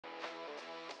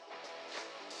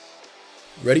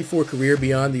Ready for a career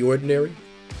beyond the ordinary?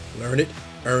 Learn it,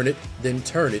 earn it, then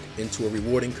turn it into a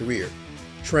rewarding career.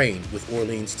 Train with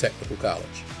Orleans Technical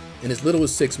College. In as little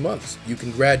as 6 months, you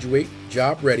can graduate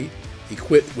job-ready,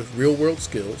 equipped with real-world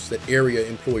skills that area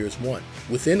employers want.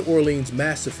 Within Orleans'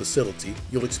 massive facility,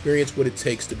 you'll experience what it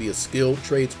takes to be a skilled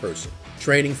tradesperson,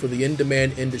 training for the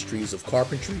in-demand industries of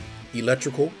carpentry,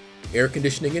 electrical, air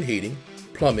conditioning and heating,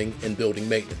 plumbing, and building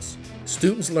maintenance.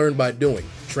 Students learn by doing.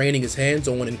 Training is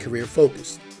hands-on and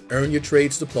career-focused. Earn your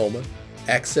trades diploma,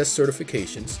 access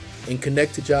certifications, and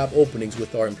connect to job openings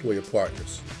with our employer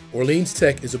partners. Orleans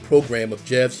Tech is a program of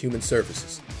JEVS Human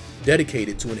Services,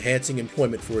 dedicated to enhancing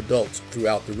employment for adults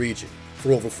throughout the region.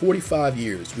 For over 45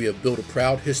 years, we have built a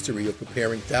proud history of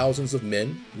preparing thousands of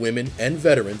men, women, and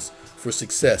veterans for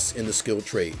success in the skilled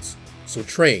trades. So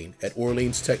train at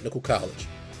Orleans Technical College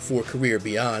for a career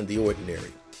beyond the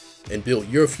ordinary, and build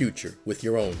your future with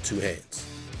your own 2 hands.